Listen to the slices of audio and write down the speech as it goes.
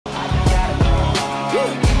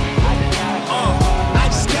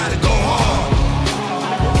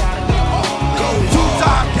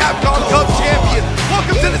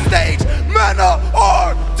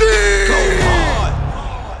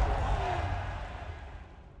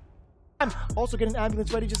Also get an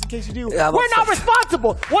ambulance ready just in case you do. Yeah, we're not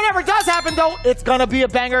responsible. Whatever does happen, though, it's going to be a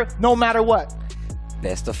banger no matter what.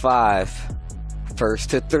 Best of 5. First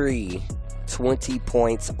to 3. 20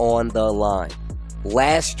 points on the line.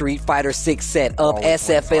 Last Street Fighter 6 set of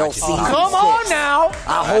SFL Season 6. Come on now.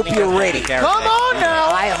 I hope you're ready. Come on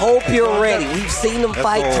now. I hope you're ready. We've seen them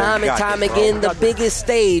fight time and time again. The biggest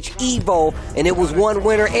stage, Evo, and it was one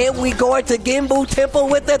winner. And we going to Gimbu Temple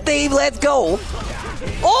with the theme. Let's go.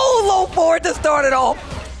 Oh, low forward to start it off.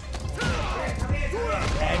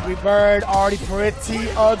 ANGRYBIRD already pretty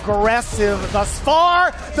aggressive thus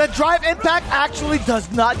far. The drive impact actually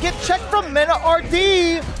does not get checked from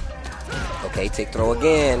MenaRD. Okay, tick throw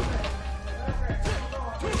again.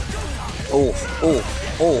 Oh,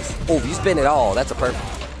 you spin it all. That's a perfect.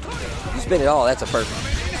 You spin it all. That's a perfect.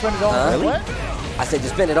 Spin it all. What? I said you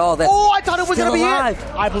spin it all. That's I thought it was going to be alive. it.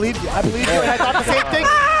 I believe you. I believe you. And I thought the same thing.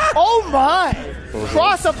 Oh my.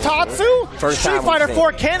 Cross of Tatsu. Street Fighter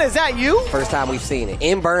 4 Ken, is that you? First time we've seen it.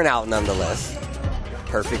 In burnout, nonetheless.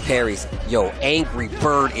 Perfect parries. Yo,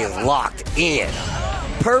 ANGRYBIRD is locked in.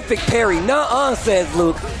 Perfect parry. Nuh-uh, says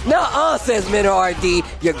Luke. Nuh-uh, says MenaRD.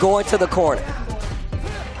 You're going to the corner.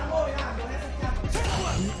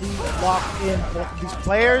 Locked in both of these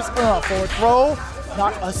players. Forward throw.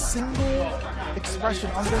 Not a single expression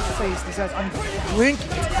on their face. These guys unblinking.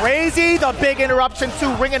 It's crazy. The big interruption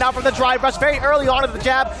too, ringing out from the drive rush very early on in the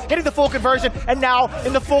jab, hitting the full conversion, and now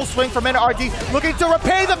in the full swing for MenaRD, looking to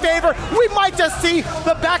repay the favor. We might just see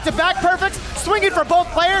the back-to-back perfects swinging for both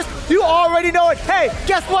players. You already know it. Hey,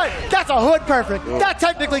 guess what? That's a hood perfect. That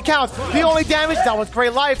technically counts. The only damage, that was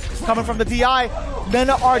great life coming from the DI.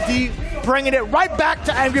 MenaRD bringing it right back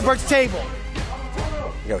to ANGRYBIRD's table.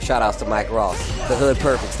 Yo, shout outs to Mike Ross. The hood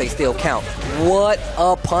perfects, they still count. What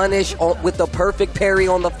a punish with the perfect parry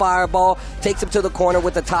on the fireball. Takes him to the corner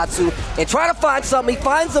with the Tatsu and try to find something. He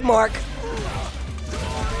finds the mark.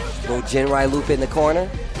 Little Jinrai loop in the corner.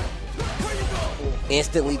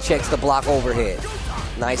 Instantly checks the block overhead.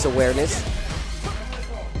 Nice awareness.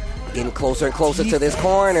 Getting closer and closer to this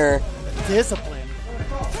corner. Discipline.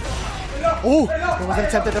 Ooh, there was an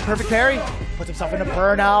attempt at the perfect parry. Puts himself in a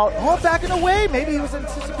burnout. Oh, backing away. Maybe he was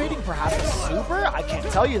anticipating perhaps a super. I can't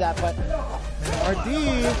tell you that, but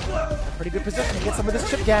MenaRD, pretty good position to get some of this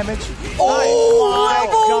chip damage. Oh,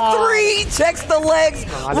 level 3. Checks the legs.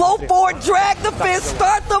 Low forward, drag the fist,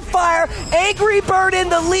 start the fire. ANGRYBIRD in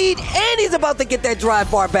the lead, and he's about to get that drive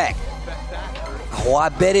bar back. Oh, I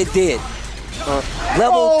bet it did.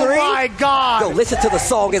 Level 3. Oh my God. Yo, listen to the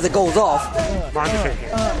song as it goes off.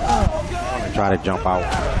 Try to jump out.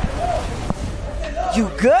 You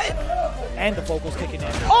good? And the vocals kicking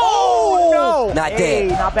in. Oh, no. Not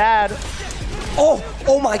dead. Not bad.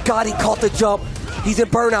 Oh my God, he caught the jump. He's in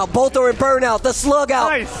burnout. Both are in burnout. The slug out.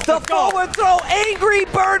 Nice. The forward throw.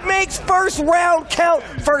 ANGRYBIRD makes first round count.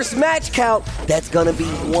 First match count. That's going to be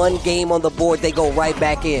one game on the board. They go right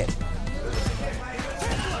back in.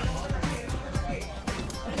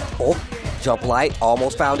 Oh, jump light.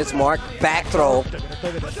 Almost found its mark. Back throw.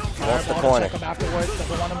 Off the corner. Check him afterwards.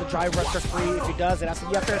 Doesn't want him to drive rush just free. If he does, it has to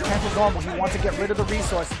be after his camp is normal. He wants to get rid of the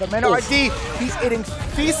resources. But MenaRD, he's hitting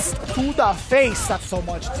fist to the face. That's so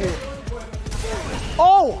much too.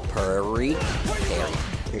 Oh! Parry.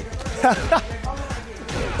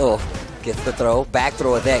 Oh, gets the throw. Back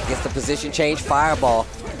throw of that. Gets the position change. Fireball.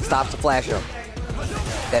 Stops the flash knuckle.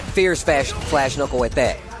 That fierce flash knuckle at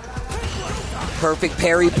that. Perfect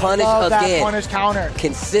parry punish again. That punish counter.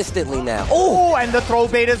 Consistently now. Oh, and the throw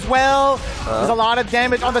bait as well. There's a lot of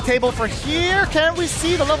damage on the table for here. Can we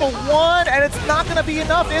see the level 1? And it's not going to be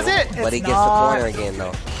enough, is it? But he gets the corner again,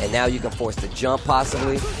 though. And now you can force the jump,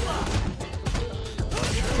 possibly.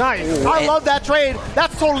 Nice. Ooh, I love that trade.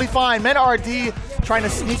 That's totally fine. MenaRD trying to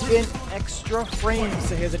sneak in extra frames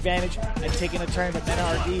to his advantage and taking a turn. But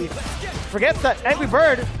MenaRD forgets that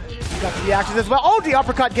ANGRYBIRD got the reactions as well. Oh, the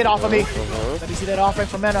uppercut, get off of me. Let me see that offense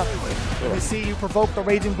from Mena. Let me see you provoke the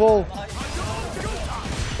Raging Bull.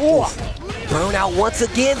 Oh, burnout once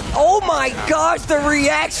again. Oh my gosh, the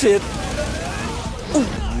reaction.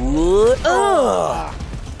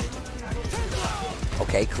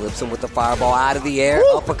 Okay, clips him with the fireball out of the air.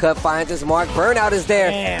 Woo! Uppercut finds his mark. Burnout is there.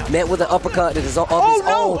 Damn. Met with an uppercut of his own,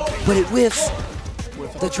 but it whiffs.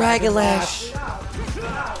 The Dragon Lash.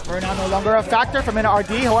 Burnout no longer a factor for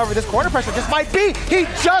MenaRD. However, this corner pressure just might be. He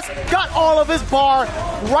just got all of his bar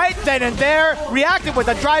right then and there. Reacted with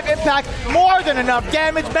a drive impact. More than enough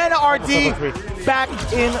damage. MenaRD back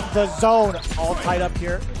in the zone. All tied up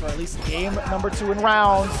here for at least game number 2 in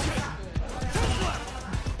rounds.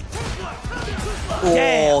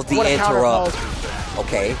 Oh, the interrupt.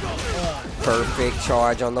 Okay. Perfect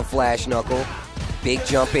charge on the flash knuckle. Big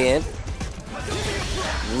jump in.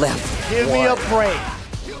 left. Give me a break.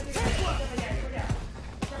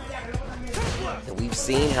 And we've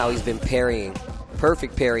seen how he's been parrying,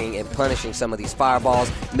 perfect parrying and punishing some of these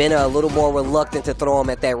fireballs. Mena a little more reluctant to throw him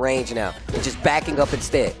at that range now and just backing up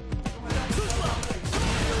instead.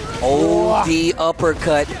 OD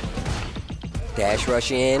uppercut. Dash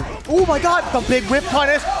rush in. Oh my God, the big whip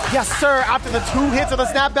punish. Yes, sir. After the 2 hits of the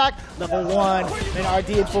snapback, level 1.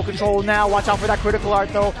 MenaRD in full control now. Watch out for that critical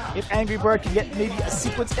art, though. If ANGRYBIRD can get maybe a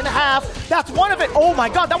sequence and a half, that's one of it. Oh my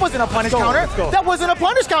God, that wasn't a punish counter. That wasn't a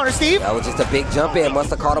punish counter, Steve. That was just a big jump in.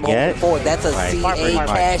 Must have caught him moving forward. That's a CA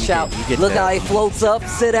cash out. Look how he floats up,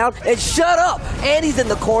 sit out, and shut up. And he's in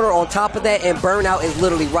the corner on top of that, and Burnout is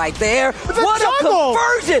literally right there. What a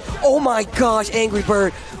conversion! Oh my gosh,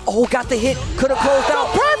 ANGRYBIRD. Oh, got the hit. Could have closed out.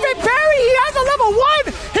 Perfect parry. He has a level 1.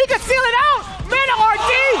 He can seal it out. MenaRD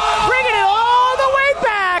bringing it all the way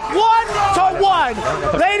back.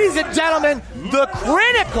 1-1. Ladies and gentlemen, the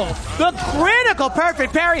critical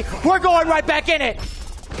perfect parry. We're going right back in it.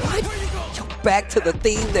 What? Back to the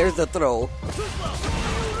theme. There's the throw.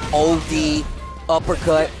 OD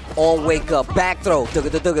uppercut on wake up. Back throw.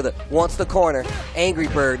 Wants the corner.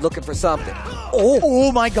 ANGRYBIRD looking for something.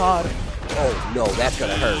 Oh my God. Oh, no, that's going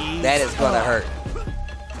to hurt. That is going to hurt.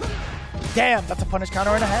 Damn, that's a punish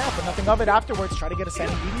counter and a half, but nothing of it afterwards. Try to get a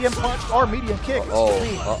standing medium punch or medium kick.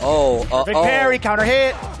 Perfect parry, counter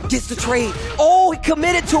hit. Gets the trade. Oh, he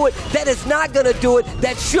committed to it. That is not going to do it.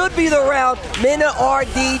 That should be the round.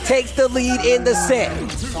 MenaRD takes the lead in the set.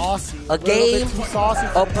 Saucy. A game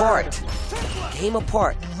apart. Game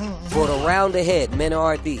apart for the round ahead,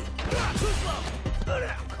 MenaRD.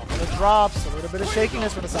 The drops, a little bit of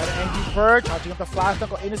shakiness from the side of ANGRYBIRD, charging up the flash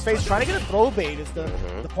knuckle in his face, trying to get a throw bait is the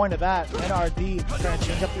point of that. MenaRD trying to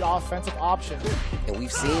change up the offensive option. And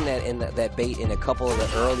we've seen that in that bait in a couple of the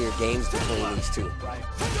earlier games between these two. Right.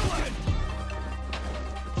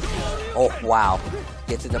 Oh, wow.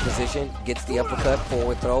 Gets in the position, gets the uppercut,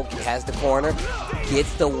 forward throw, has the corner,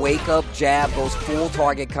 gets the wake-up jab, goes full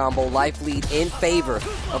target combo, life lead in favor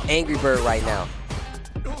of ANGRYBIRD right now.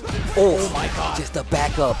 Oh my God. Just a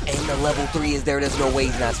back up, and the level 3 is there. There's no way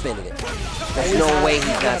he's not spinning it. There's no way he's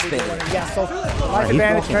not spinning it. Yeah, so life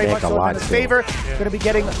advantage very much so in his favor. Going to be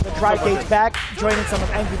getting the drive gauge back, joining some of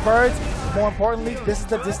ANGRYBIRD's. More importantly, this is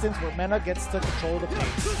the distance where Mena gets to control the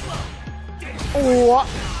pace. Oh,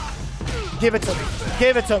 give it to me.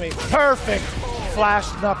 Give it to me. Perfect. Flash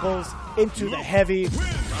knuckles into the heavy.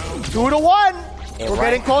 2-1. We're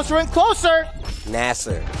getting closer and closer.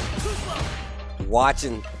 Nasser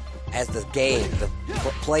watching as the game, the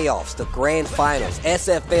playoffs, the grand finals,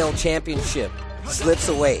 SFL championship slips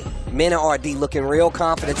away. MenaRD looking real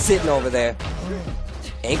confident sitting over there.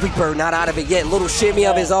 ANGRYBIRD not out of it yet. Little shimmy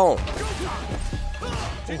of his own.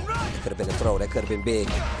 Could have been a throw. That could have been big.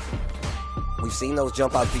 We've seen those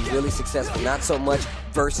jump outs be really successful. Not so much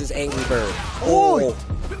versus ANGRYBIRD. Oh!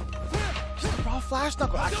 Just a raw flash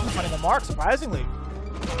knuckle. Actually finding the mark, surprisingly.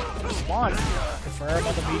 Response. Confirm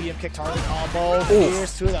on the medium kick target combo.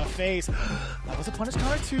 Fierce to the face. That was a punish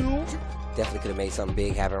counter too. Definitely could have made something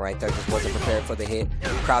big happen right there. Just wasn't prepared for the hit.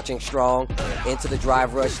 Crouching strong into the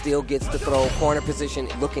drive rush. Still gets the throw. Corner position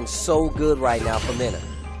looking so good right now for Mena.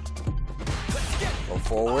 Go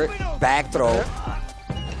forward. Back throw.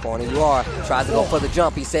 Corner you are. Tries to go for the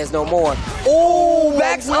jump. He says no more. Oh,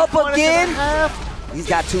 backs up again. He's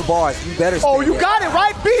got 2 bars. You better spin you got it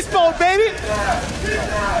right. Beast mode, baby.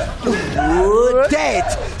 Dead.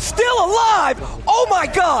 Still alive. Oh, my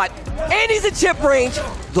God. And he's in chip range.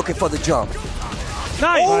 Looking for the jump.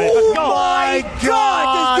 Nice. Oh, my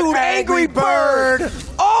God. This dude, ANGRYBIRD.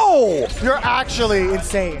 Oh. You're actually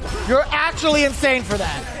insane. You're actually insane for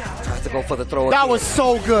that. Tries to go for the throw That again. was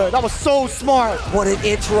so good. That was so smart. What an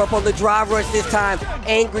interrupt on the drive rush this time.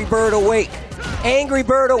 ANGRYBIRD awake.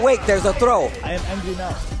 ANGRYBIRD awake. There's a throw. I am angry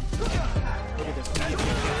now. Look at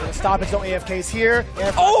this. Stop it. No AFKs here.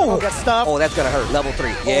 Get stuffed. Oh, that's going to hurt. Level 3.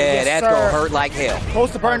 Yeah, that's going to hurt like hell.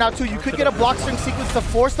 Close to burnout, too. You could get a block string sequence to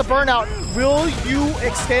force the burnout. Will you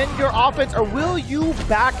extend your offense, or will you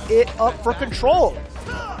back it up for control?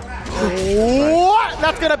 What?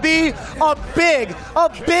 That's going to be a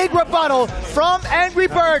big rebuttal from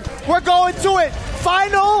ANGRYBIRD. We're going to it.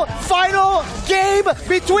 Final game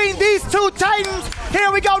between these 2 titans.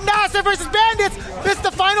 Here we go, Nasser versus Bandits. This is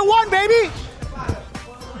the final one, baby.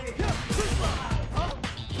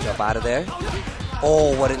 Jump out of there.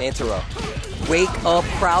 Oh, what an interrupt. Wake up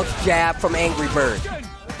crouch jab from ANGRYBIRD.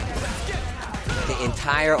 The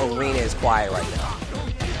entire arena is quiet right now.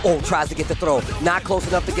 Oh, tries to get the throw. Not close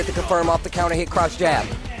enough to get the confirm off the counter hit crouch jab.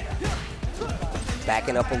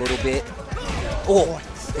 Backing up a little bit. Oh,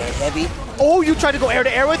 Stand heavy. Oh, you tried to go air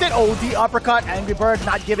to air with it. Oh, the uppercut. Angry Bird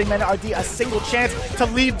not giving MenaRD a single chance to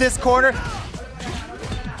leave this corner.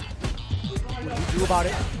 What do you do about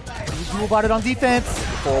it? What do you do about it on defense?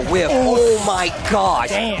 For a whiff. Oh my gosh.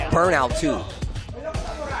 Damn. Burnout too.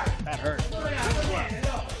 That hurt.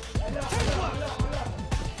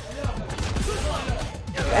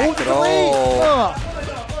 Back it all.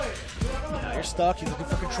 Now you're stuck. He's looking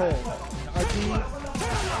for control. MenaRD.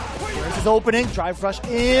 Here's his opening. Drive rush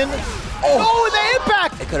in. Oh, the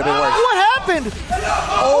impact! It could have been worse. What happened?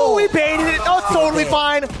 Oh, he baited it. Oh, it's totally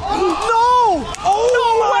fine. No! Oh,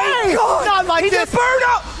 no way! God. Not like this. He's a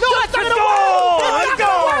burnout! No, it's not gonna work! It's not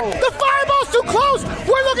gonna work! The fireball's too close!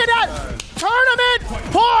 We're looking at tournament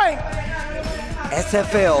point!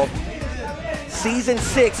 SFL Season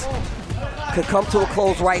 6 could come to a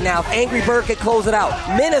close right now. If Angry Bird could close it out.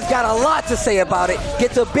 Mena's got a lot to say about it.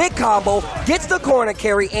 Gets a big combo, gets the corner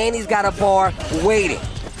carry, and he's got a bar waiting.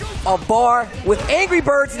 A bar with Angry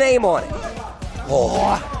Bird's name on it.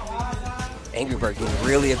 Oh, Angry Bird getting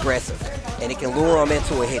really aggressive, and it can lure him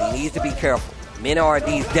into a hit. He needs to be careful.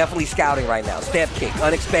 MenaRD is definitely scouting right now. Step kick,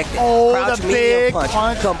 unexpected. Oh, Crouch the medium big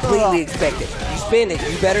punch. completely expected. You spin it,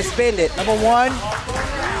 you better spend it. Number one.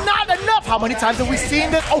 Not enough. How many times have we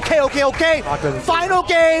seen this? Okay. Final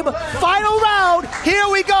game, final round. Here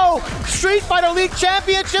we go. Street Fighter League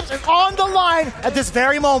Championships is on the line at this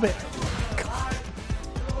very moment.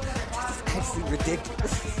 Actually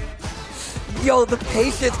ridiculous. Yo, the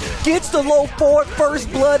patience gets the low forward.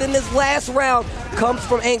 First blood in this last round comes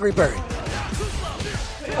from Angry Bird.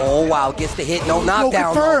 Oh wow, gets the hit, no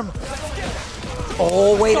knockdown. Confirm.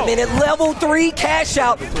 Oh, wait a minute, level 3 cash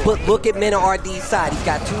out. But look at MenaRD's side. He's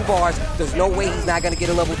got 2 bars. There's no way he's not gonna get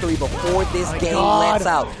a level 3 before this game lets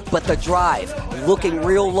out. But the drive, looking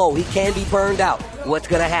real low. He can be burned out. What's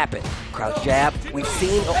gonna happen? Crouch jab, we've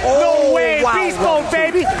seen, No way, wow, beast mode,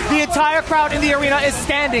 baby. The entire crowd in the arena is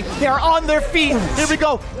standing. They are on their feet. Here we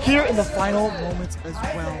go. Here in the final moments as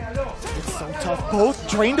well. It's so tough. Both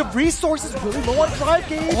drained of resources, really low on drive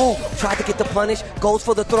gauge. Oh, tried to get the punish, goes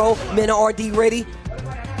for the throw. MenaRD ready.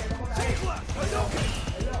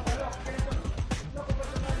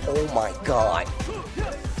 Oh my God.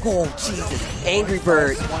 Oh Jesus. Angry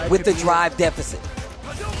Bird with the drive deficit.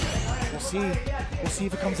 We'll see. We'll see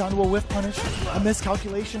if it comes down to a whiff punish. A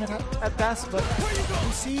miscalculation at best, but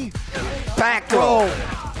we'll see. Back throw.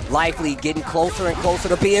 Lively getting closer and closer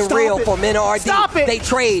to being real for MenaRD. Stop it. They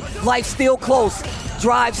trade. Life still close.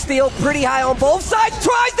 Drive still pretty high on both sides.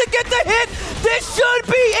 Tries to get the hit. This should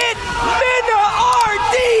be it.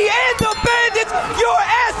 MenaRD and the Bandits, your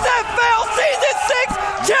SFL Season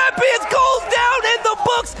 6 champions, goes down in the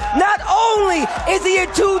books. Not only is he a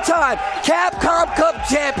 2-time Capcom Cup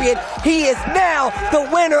champion, he is now the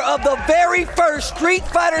winner of the very first Street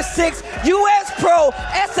Fighter 6 US Pro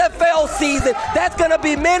SFL season. That's going to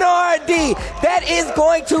be MenaRD. That is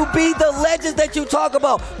going to be the legends that you talk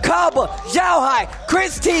about. Kaba, Xiaohai,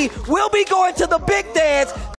 Chris T will be going to the big dance.